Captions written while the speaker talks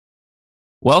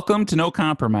Welcome to No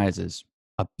Compromises,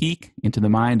 a peek into the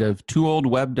mind of two old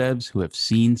web devs who have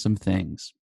seen some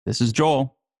things. This is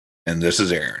Joel. And this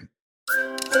is Aaron.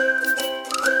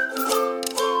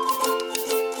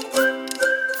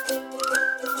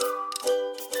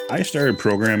 I started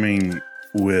programming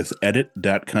with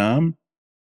edit.com.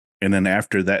 And then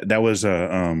after that, that was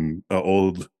a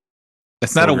old.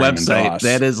 That's not a program in website. DOS.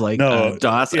 That is like No, a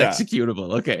DOS yeah.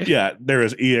 executable. Okay. Yeah, there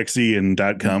is exe and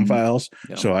 .com Mhm. files.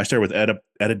 Yeah. So I started with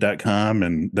edit.com,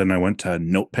 and then I went to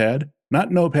Notepad. Not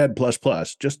Notepad++,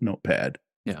 just Notepad.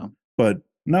 Yeah. But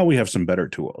now we have some better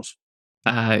tools.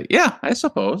 Yeah, I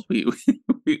suppose we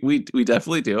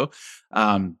definitely do.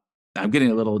 I'm getting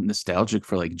a little nostalgic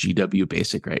for like GW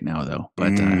Basic right now, though.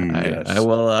 But Yes. I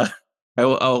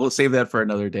will save that for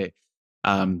another day.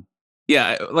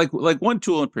 Yeah, like one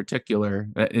tool in particular,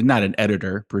 not an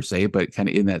editor per se, but kind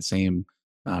of in that same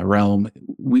realm,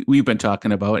 we've been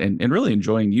talking about and really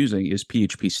enjoying using is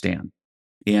PHP Stan.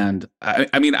 And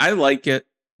I mean, I like it.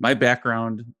 My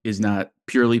background is not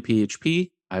purely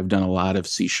PHP. I've done a lot of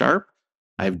C#.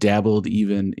 I've dabbled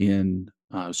even in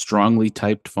strongly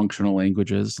typed functional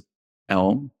languages.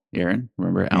 Elm, Aaron,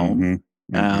 remember Elm?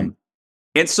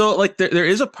 And so like there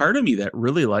is a part of me that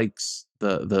really likes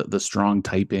the strong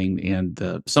typing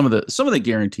and some of the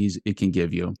guarantees it can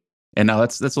give you. And now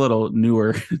that's a little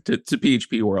newer to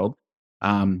PHP world.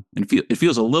 And it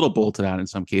feels a little bolted out in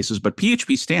some cases, but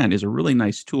PHP Stan is a really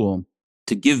nice tool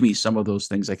to give me some of those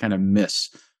things I kind of miss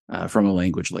from a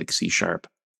language like C#.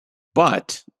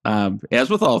 But as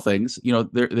with all things,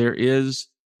 there is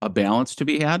a balance to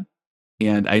be had.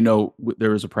 And I know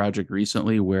there was a project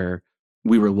recently where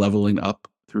we were leveling up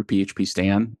through PHP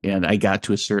Stan, and I got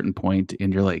to a certain point,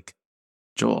 and you're like,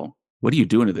 Joel, what are you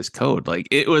doing to this code? Like,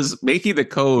 it was making the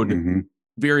code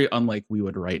very unlike we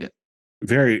would write it.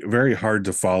 Very, very hard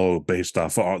to follow based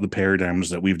off all the paradigms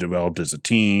that we've developed as a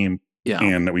team,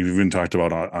 and that we've even talked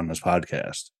about on this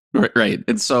podcast. Right.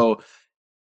 And so,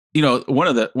 one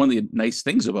of the nice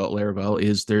things about Laravel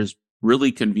is there's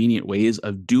really convenient ways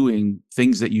of doing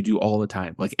things that you do all the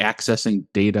time, like accessing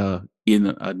data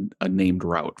in a named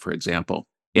route, for example.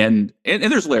 And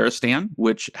there's Larastan,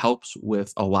 which helps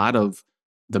with a lot of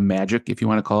the magic, if you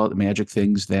want to call it the magic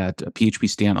things that PHP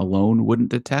Stan alone wouldn't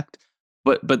detect.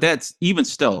 But that's even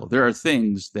still, there are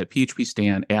things that PHP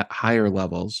Stan at higher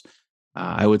levels,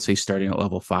 I would say starting at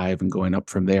level 5 and going up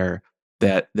from there,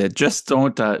 that just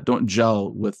don't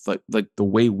gel with like the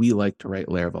way we like to write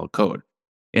Laravel code.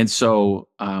 And so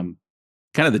kind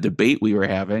of the debate we were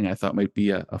having, I thought might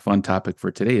be a fun topic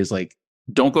for today is like,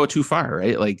 don't go too far,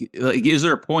 right? Like is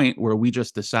there a point where we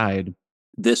just decide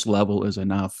this level is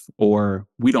enough, or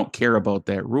we don't care about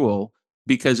that rule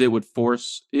because it would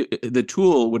force the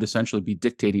tool would essentially be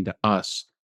dictating to us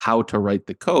how to write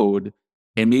the code,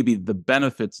 and maybe the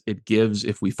benefits it gives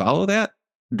if we follow that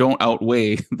don't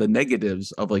outweigh the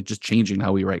negatives of like just changing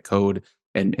how we write code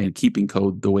and keeping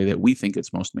code the way that we think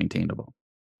it's most maintainable.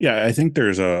 Yeah, I think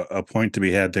there's a point to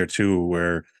be had there too,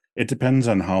 where it depends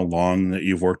on how long that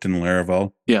you've worked in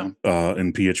Laravel,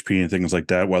 in PHP and things like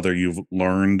that, whether you've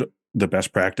learned the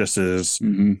best practices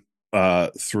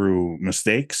through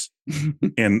mistakes.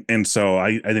 and so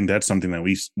I think that's something that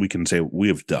we can say we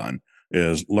have done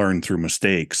is learn through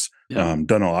mistakes, done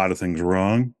a lot of things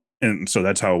wrong. And so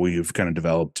that's how we've kind of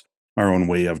developed our own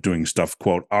way of doing stuff,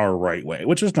 quote, our right way,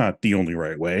 which is not the only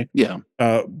right way. Yeah.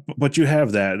 But you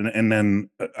have that. And then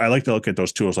I like to look at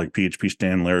those tools like PHP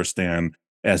Stan, Larastan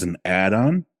as an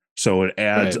add-on. So it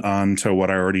adds on to what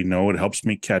I already know. It helps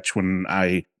me catch when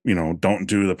I, don't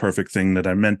do the perfect thing that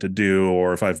I meant to do,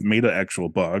 or if I've made an actual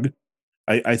bug.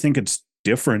 I think it's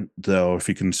different, though, if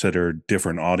you consider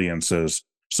different audiences.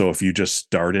 So if you just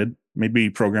started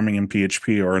maybe programming in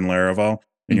PHP or in Laravel,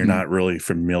 and you're not really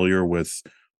familiar with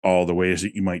all the ways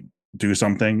that you might do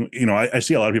something, I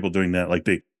see a lot of people doing that. Like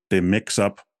they mix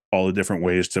up all the different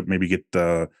ways to maybe get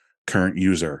the current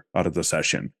user out of the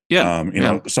session.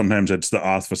 Sometimes it's the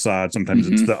auth facade, sometimes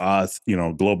it's the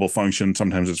auth, global function,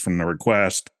 sometimes it's from the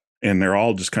request, and they're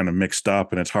all just kind of mixed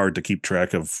up, and it's hard to keep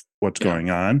track of what's going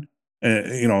on.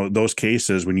 Those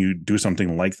cases, when you do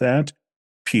something like that,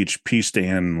 PHP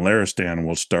Stan, Larastan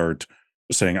will start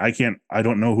saying, I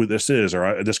don't know who this is,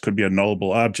 or this could be a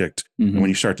nullable object. And when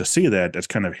you start to see that, that's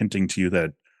kind of hinting to you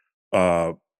that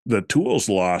the tool's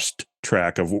lost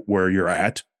track of where you're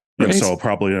at. And so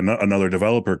probably another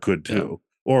developer could too.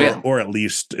 Or at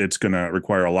least it's going to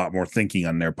require a lot more thinking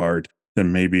on their part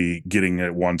than maybe getting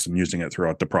it once and using it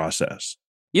throughout the process.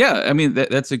 Yeah, I mean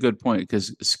that's a good point,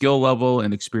 because skill level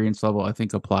and experience level I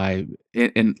think apply.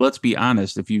 And let's be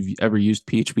honest, if you've ever used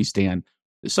PHP Stan,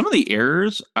 some of the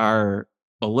errors are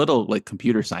a little like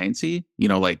computer sciencey,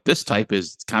 like this type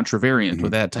is contravariant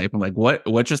with that type. I'm like,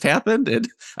 what just happened? And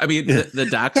I mean, the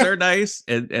docs are nice,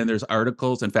 and there's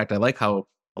articles. In fact, I like how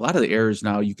a lot of the errors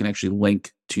now you can actually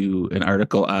link to an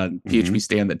article on PHP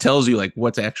Stand that tells you like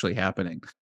what's actually happening.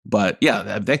 But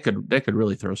yeah, that could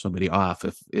really throw somebody off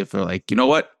if they're like, you know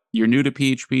what, you're new to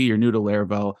PHP, you're new to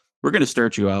Laravel, we're going to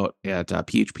start you out at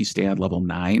PHP Stand level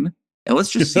 9, and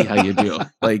let's just see how you do.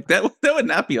 Like that would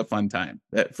not be a fun time,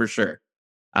 that for sure.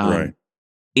 Right.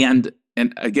 And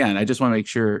again, I just want to make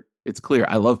sure it's clear.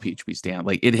 I love PHP Stand.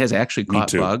 Like it has actually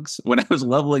caught bugs. When I was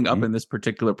leveling up in this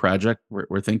particular project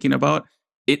we're thinking about,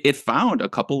 it found a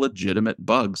couple legitimate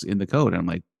bugs in the code. And I'm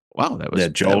like, wow,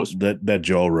 that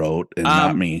Joe wrote and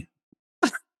not me.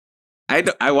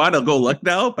 I want to go look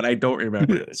now, but I don't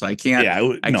remember it, so I can't.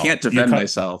 Yeah, I can't defend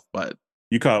myself. But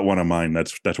you caught one of mine.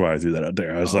 That's why I threw that out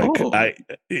there. I was like,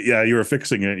 you were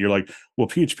fixing it. You're like, well,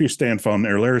 PHP Stand found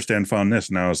or Laravel found this,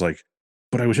 and I was like,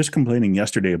 but I was just complaining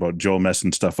yesterday about Joe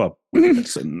messing stuff up with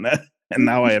this, and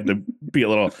now I have to be eat a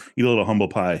little humble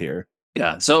pie here.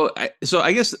 Yeah. So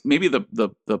I guess maybe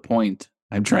the point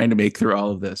I'm trying to make through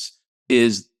all of this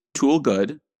is tool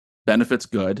good, benefits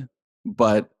good,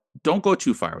 but don't go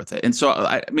too far with it. And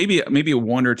so maybe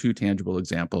one or two tangible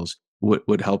examples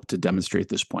would help to demonstrate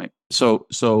this point. So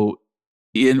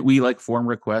we like form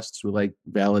requests, we like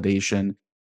validation,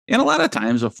 and a lot of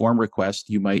times a form request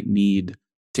you might need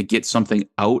to get something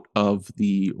out of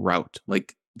the route,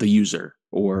 like the user,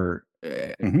 or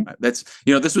that's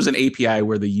this was an API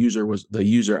where the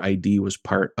user ID was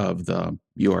part of the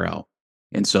URL.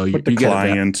 And so you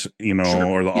client, sure,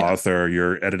 or the author,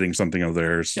 you're editing something of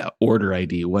theirs. Yeah, order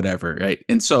ID, whatever, right?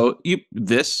 And so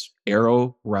this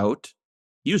arrow route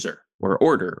user or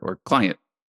order or client,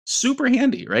 super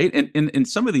handy, right? And in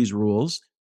some of these rules,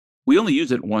 we only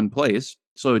use it one place,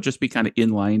 so it just be kind of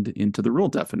inlined into the rule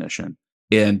definition.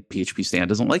 And PHP Stand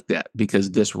doesn't like that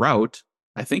because this route,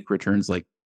 I think, returns like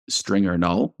string or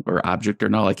null or object or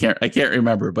null. I can't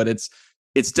remember, but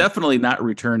it's definitely not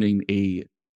returning a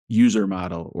user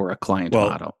model or a client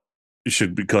model. It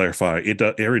should be clarified.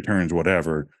 It returns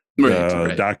whatever.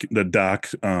 The doc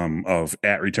of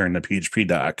 @return the PHP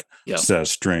doc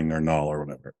says string or null or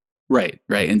whatever. Right.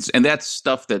 And that's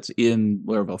stuff that's in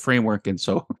Laravel framework. And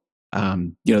so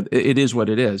it is what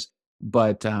it is.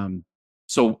 But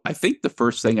so I think the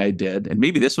first thing I did, and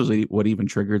maybe this was what even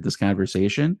triggered this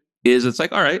conversation, is it's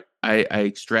like, all right, I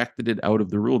extracted it out of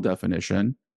the rule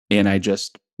definition and I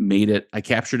just I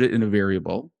captured it in a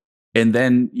variable. And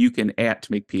then you can add,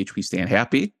 to make PHP Stand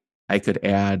happy, I could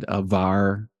add a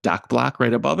var doc block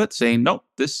right above it saying, nope,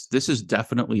 this is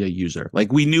definitely a user.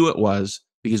 Like we knew it was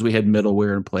because we had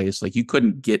middleware in place. Like you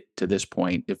couldn't get to this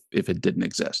point if it didn't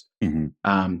exist. And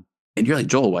you're like,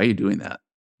 Joel, why are you doing that?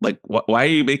 Like, why are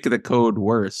you making the code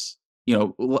worse?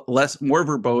 More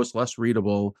verbose, less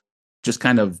readable, just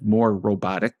kind of more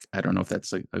robotic. I don't know if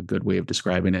that's a good way of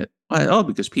describing it. Oh,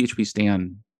 because PHP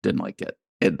Stand didn't like it.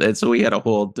 And so we had a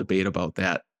whole debate about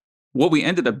that. What we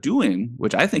ended up doing,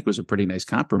 which I think was a pretty nice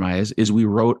compromise, is we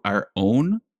wrote our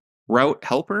own route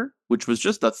helper, which was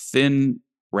just a thin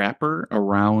wrapper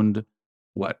around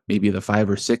maybe the 5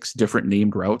 or 6 different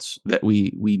named routes that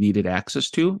we needed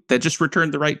access to that just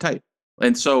returned the right type.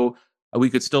 And so we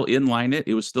could still inline it.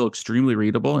 It was still extremely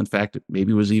readable. In fact,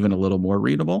 maybe it was even a little more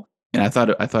readable. And I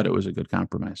thought it was a good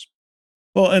compromise.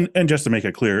 Well, and just to make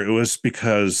it clear, it was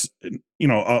because,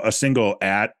 a single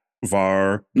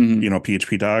 @var,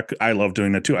 PHP doc, I love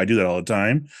doing that too. I do that all the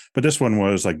time. But this one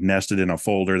was like nested in a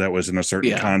folder that was in a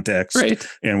certain context. Right.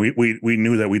 And we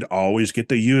knew that we'd always get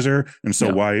the user. And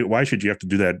so why should you have to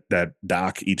do that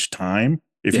doc each time?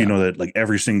 If you know that like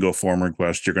every single form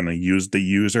request, you're going to use the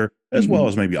user as well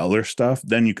as maybe other stuff,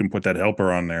 then you can put that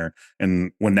helper on there.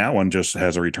 And when that one just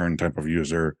has a return type of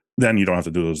user, then you don't have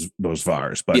to do those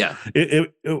vars. But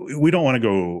we don't want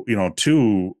to go,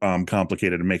 too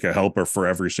complicated and make a helper for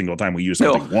every single time we use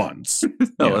something once.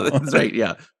 That's right.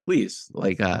 Yeah, please.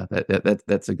 Like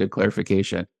that's a good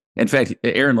clarification. In fact,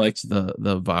 Aaron likes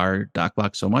the var doc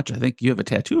block so much. I think you have a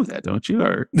tattoo of that, don't you?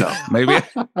 Or no, maybe.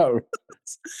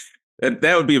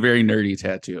 That would be a very nerdy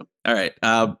tattoo. All right.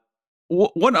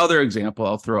 One other example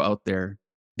I'll throw out there,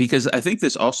 because I think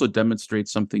this also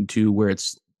demonstrates something too, where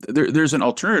there's an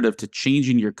alternative to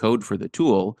changing your code for the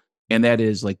tool, and that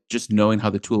is like just knowing how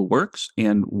the tool works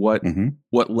and what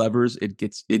levers it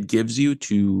gives you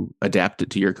to adapt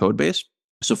it to your code base.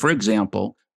 So, for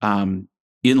example, in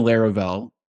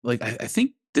Laravel, like I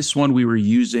think this one we were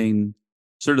using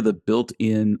sort of the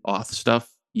built-in auth stuff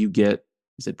you get.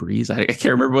 Is it Breeze? I can't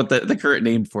remember what the current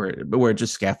name for it, but where it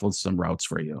just scaffolds some routes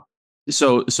for you.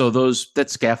 So that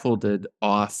scaffolded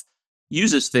auth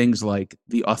uses things like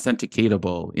the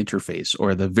authenticatable interface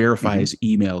or the Hmm. verifies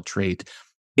email trait.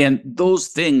 And those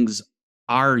things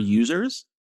are users,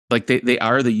 like they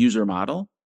are the user model,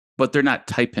 but they're not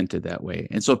type hinted that way.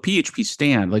 And so PHP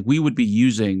stand, like we would be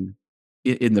using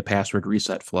in the password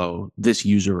reset flow, this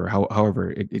user or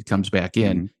however it comes back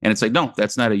in. Hmm. And it's like, no,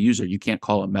 that's not a user. You can't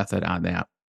call a method on that.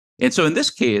 And so in this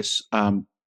case,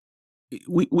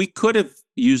 we could have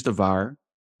used a var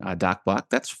doc block.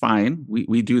 That's fine.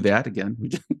 We do that again.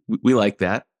 We like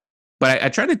that. But I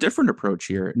tried a different approach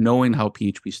here, knowing how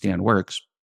PHP stand works.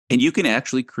 And you can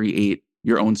actually create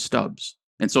your own stubs.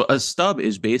 And so a stub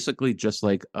is basically just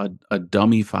like a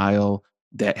dummy file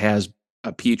that has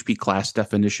a PHP class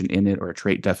definition in it or a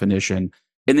trait definition.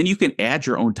 And then you can add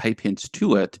your own type hints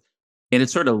to it. And it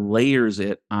sort of layers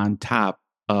it on top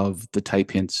of the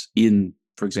type hints in,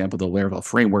 for example, the Laravel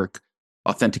framework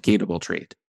authenticatable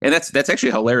trait. And that's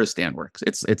actually how Laristan works.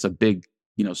 It's a big,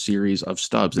 series of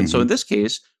stubs. And so Hmm. in this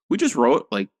case, we just wrote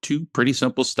like two pretty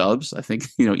simple stubs. I think,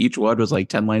 each one was like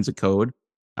 10 lines of code.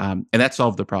 And that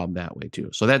solved the problem that way too.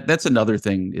 So that's another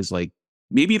thing is like,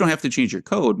 maybe you don't have to change your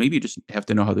code. Maybe you just have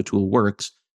to know how the tool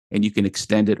works and you can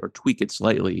extend it or tweak it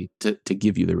slightly to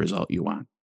give you the result you want.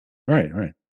 Right,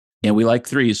 right. And we like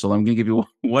threes. So I'm going to give you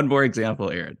one more example,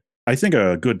 Aaron. I think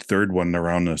a good third one to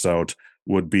round this out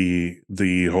would be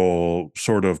the whole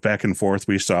sort of back and forth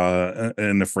we saw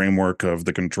in the framework of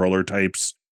the controller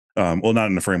types. Well, not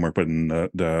in the framework, but in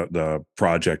the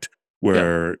project, Yep.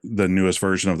 where the newest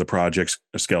version of the project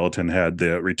skeleton had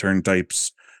the return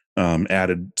types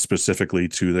added specifically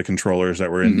to the controllers that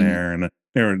were in Mm-hmm.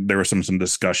 there, and there was some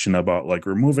discussion about like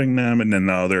removing them, and then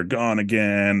now they're gone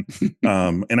again.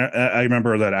 And I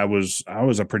remember that I was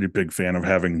a pretty big fan of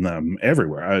having them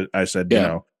everywhere. I said,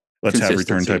 Yeah. let's have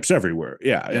return Consistency. types everywhere.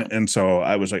 Yeah. Yeah. And so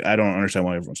I was like, I don't understand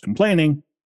why everyone's complaining,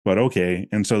 but okay.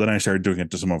 And so then I started doing it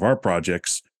to some of our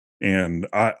projects. And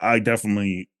I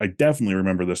definitely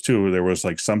remember this too. There was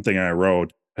like something I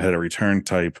wrote, I had a return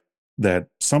type that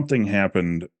something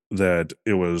happened that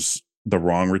it was the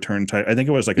wrong return type. I think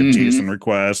it was like a Mm-hmm. JSON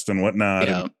request and whatnot.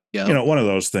 And Yeah. Yeah. one of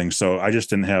those things. So I just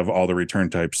didn't have all the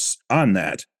return types on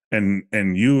that. And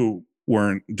you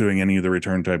weren't doing any of the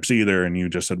return types either. And you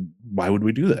just said, why would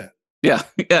we do that? Yeah.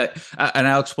 Yeah. And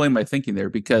I'll explain my thinking there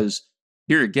because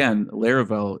here again,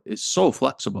 Laravel is so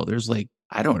flexible. There's like,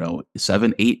 I don't know,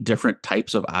 7, 8 different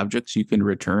types of objects you can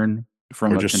return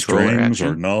from Or a just controller strings or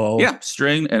action. null. Yeah,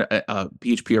 string, a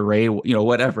PHP array,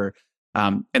 whatever.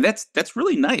 And that's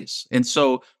really nice. And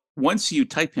so once you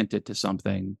type hint it to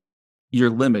something, you're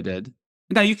limited.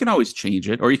 Now you can always change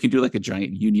it, or you can do like a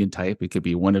giant union type. It could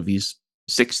be one of these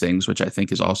 6 things, which I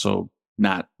think is also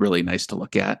not really nice to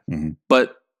look at. Mhm.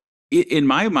 But in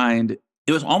my mind,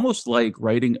 it was almost like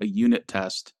writing a unit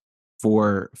test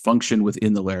for function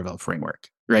within the Laravel framework,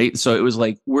 right? So it was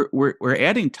like we're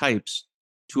adding types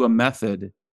to a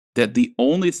method that the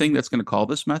only thing that's going to call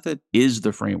this method is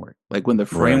the framework. Like when the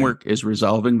Right. framework is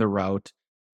resolving the route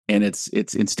and it's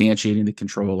instantiating the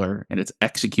controller and it's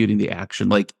executing the action,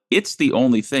 like it's the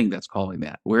only thing that's calling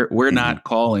that. We're Mhm. not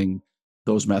calling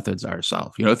those methods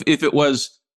ourselves. If it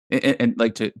was and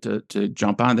like to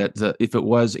jump on that, if it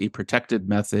was a protected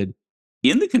method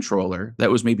in the controller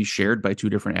that was maybe shared by 2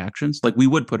 different actions, like we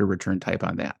would put a return type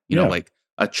on that, Yeah. like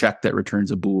a check that returns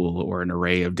a bool or an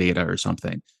array of data or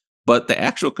something. But the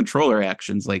actual controller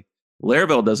actions, like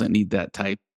Laravel doesn't need that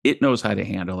type. It knows how to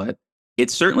handle it.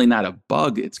 It's certainly not a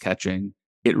bug it's catching.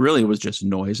 It really was just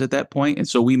noise at that point. And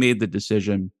so we made the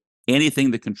decision anything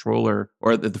the controller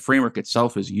or the framework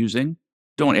itself is using,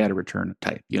 don't add a return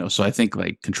type. So I think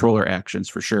like controller actions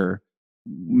for sure.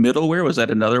 Middleware, was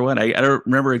that another one? I don't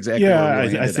remember exactly where Yeah, we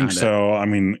I landed think on it. so. I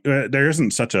mean, there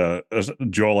isn't such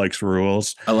Joel likes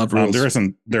rules. I love There rules.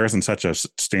 isn't such a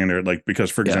standard, like, because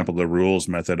for Yeah, example, the rules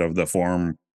method of the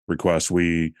form request,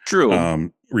 we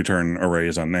true. return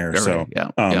arrays on there. So, Array. Yeah,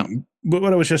 yeah, but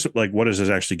what it was just like, what does this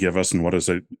actually give us, and what does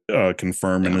it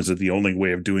confirm, and yeah, is it the only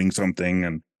way of doing something?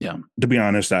 And yeah. to be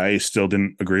honest, I still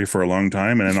didn't agree for a long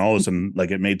time, and then all of a sudden, like,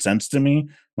 it made sense to me.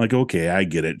 Like, okay, I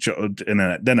get it. And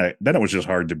then it was just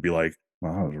hard to be like,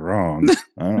 well, I was wrong.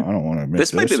 I don't want to admit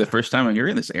This might be this. the first time I'm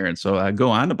hearing this, Aaron. So go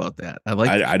on about that. I like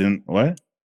I didn't what?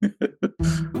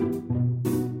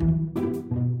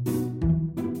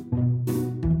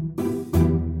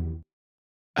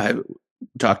 I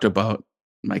talked about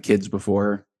my kids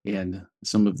before and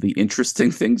some of the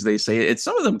interesting things they say. It's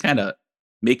some of them kind of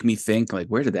make me think like,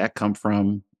 where did that come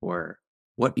from, or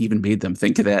what even made them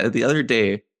think of that? The other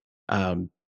day, um,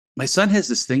 my son has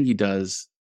this thing he does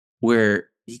where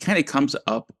he kind of comes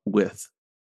up with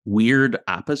weird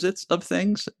opposites of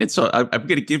things, and so I'm going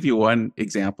to give you one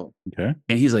example. Okay.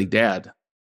 And he's like, "Dad,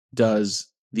 does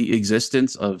the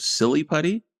existence of silly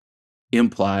putty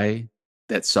imply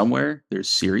that somewhere there's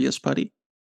serious putty?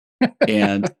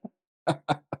 And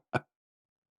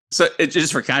so it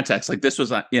just for context, like this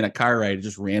was in a car ride,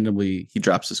 just randomly he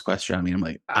drops this question on me. I'm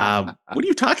like, what are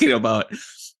you talking about?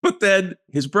 But then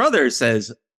his brother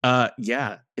says,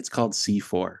 yeah, it's called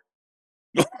C4.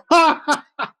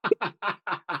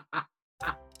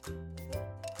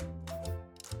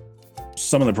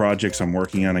 Some of the projects I'm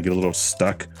working on, I get a little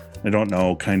stuck. I don't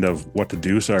know kind of what to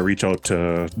do. So I reach out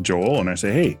to Joel and I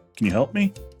say, hey, can you help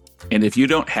me? And if you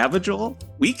don't have a Joel,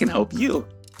 we can help you.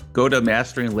 Go to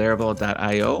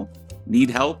masteringlaravel.io. Need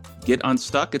help? Get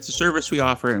unstuck. It's a service we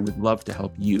offer, and we'd love to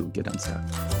help you get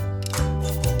unstuck.